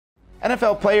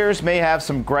NFL players may have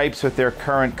some gripes with their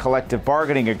current collective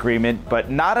bargaining agreement,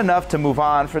 but not enough to move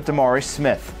on for DeMaurice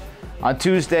Smith. On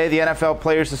Tuesday, the NFL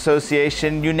Players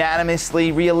Association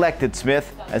unanimously re-elected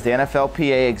Smith as the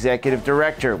NFLPA Executive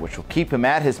Director, which will keep him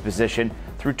at his position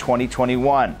through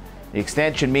 2021. The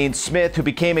extension means Smith, who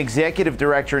became Executive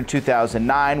Director in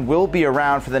 2009, will be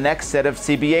around for the next set of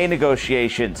CBA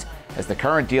negotiations, as the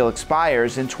current deal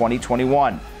expires in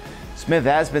 2021. Smith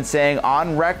has been saying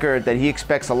on record that he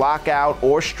expects a lockout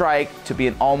or strike to be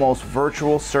an almost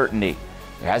virtual certainty.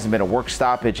 There hasn't been a work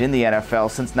stoppage in the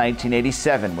NFL since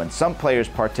 1987, when some players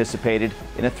participated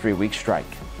in a 3-week strike.